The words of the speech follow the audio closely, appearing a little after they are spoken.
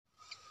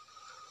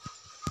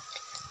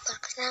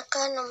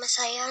Perkenalkan, nama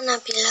saya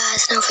Nabila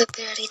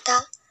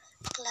Hasnafebrarita,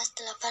 kelas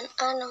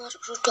 8A nomor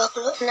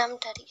 26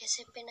 dari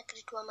SMP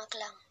Negeri 2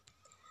 Magelang.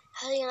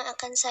 Hal yang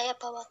akan saya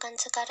bawakan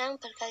sekarang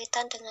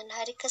berkaitan dengan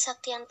Hari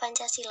Kesaktian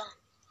Pancasila.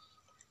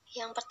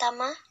 Yang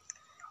pertama,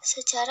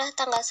 sejarah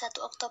tanggal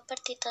 1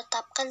 Oktober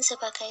ditetapkan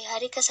sebagai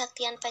Hari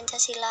Kesaktian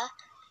Pancasila.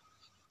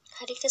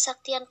 Hari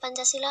Kesaktian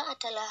Pancasila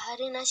adalah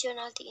hari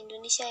nasional di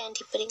Indonesia yang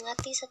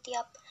diperingati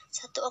setiap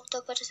 1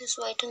 Oktober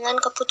sesuai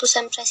dengan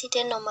keputusan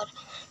Presiden nomor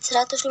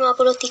 153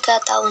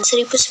 tahun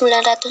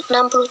 1967.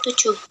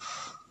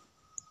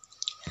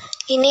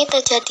 Ini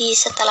terjadi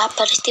setelah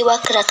peristiwa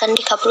gerakan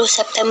 30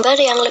 September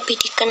yang lebih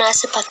dikenal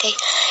sebagai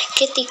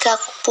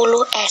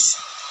G30S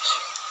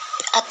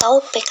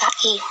atau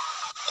PKI,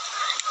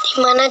 di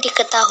mana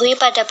diketahui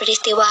pada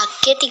peristiwa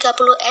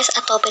G30S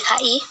atau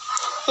PKI,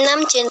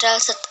 6 jenderal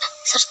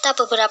serta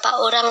beberapa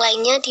orang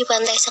lainnya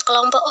dibantai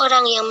sekelompok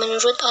orang yang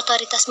menurut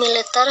otoritas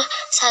militer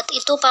saat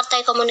itu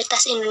Partai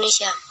Komunitas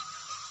Indonesia.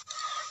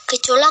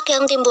 Gejolak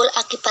yang timbul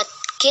akibat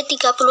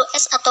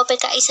G30S atau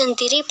PKI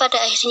sendiri pada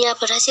akhirnya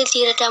berhasil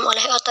diredam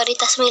oleh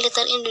otoritas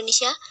militer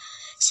Indonesia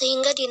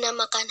sehingga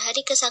dinamakan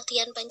Hari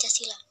Kesaktian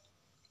Pancasila.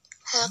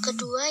 Hal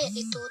kedua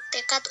yaitu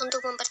tekad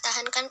untuk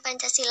mempertahankan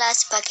Pancasila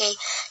sebagai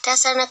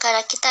dasar negara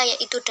kita,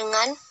 yaitu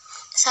dengan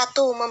 1.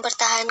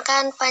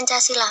 Mempertahankan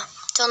Pancasila.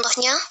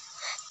 Contohnya,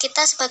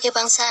 kita sebagai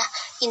bangsa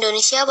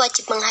Indonesia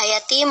wajib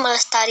menghayati,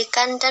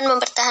 melestarikan, dan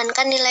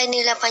mempertahankan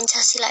nilai-nilai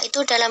Pancasila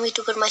itu dalam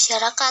hidup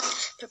bermasyarakat,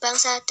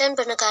 berbangsa, dan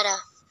bernegara.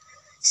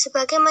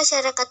 Sebagai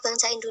masyarakat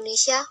bangsa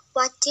Indonesia,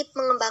 wajib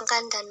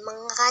mengembangkan dan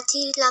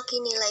mengkaji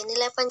lagi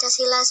nilai-nilai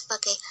Pancasila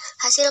sebagai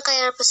hasil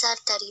karya besar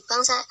dari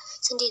bangsa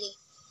sendiri.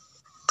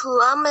 2.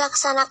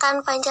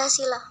 Melaksanakan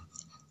Pancasila.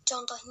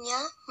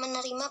 Contohnya,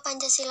 menerima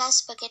Pancasila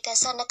sebagai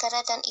dasar negara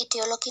dan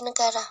ideologi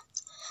negara.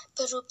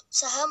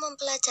 Berusaha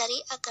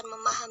mempelajari agar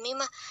memahami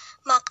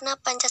makna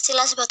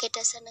Pancasila sebagai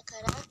dasar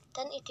negara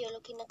dan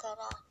ideologi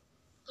negara.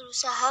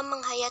 Berusaha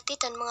menghayati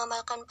dan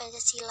mengamalkan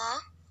Pancasila,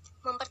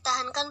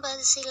 mempertahankan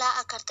Pancasila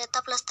agar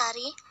tetap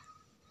lestari,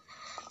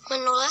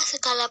 menolak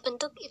segala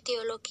bentuk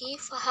ideologi,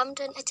 paham,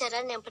 dan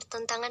ajaran yang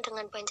bertentangan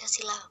dengan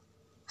Pancasila.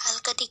 Hal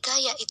ketiga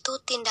yaitu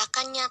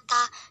tindakan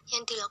nyata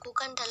yang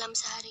dilakukan dalam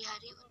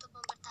sehari-hari untuk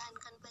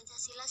mempertahankan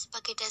Pancasila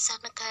sebagai dasar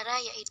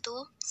negara, yaitu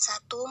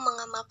 1.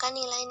 Mengamalkan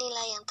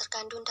nilai-nilai yang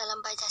terkandung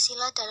dalam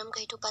Pancasila dalam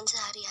kehidupan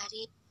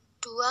sehari-hari.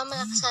 2.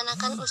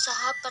 Melaksanakan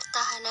usaha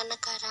pertahanan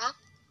negara.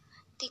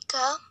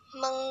 3.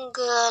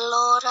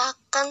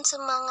 Menggelorakan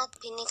semangat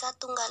Bhinneka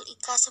Tunggal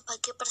Ika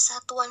sebagai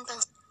persatuan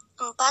bangsa.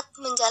 4.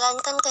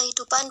 Menjalankan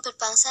kehidupan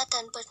berbangsa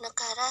dan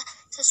bernegara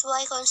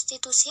sesuai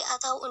konstitusi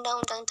atau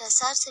Undang-Undang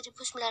Dasar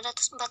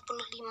 1945.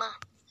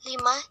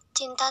 5.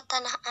 Cinta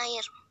tanah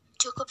air.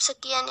 Cukup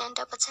sekian yang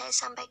dapat saya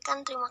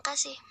sampaikan. Terima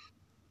kasih.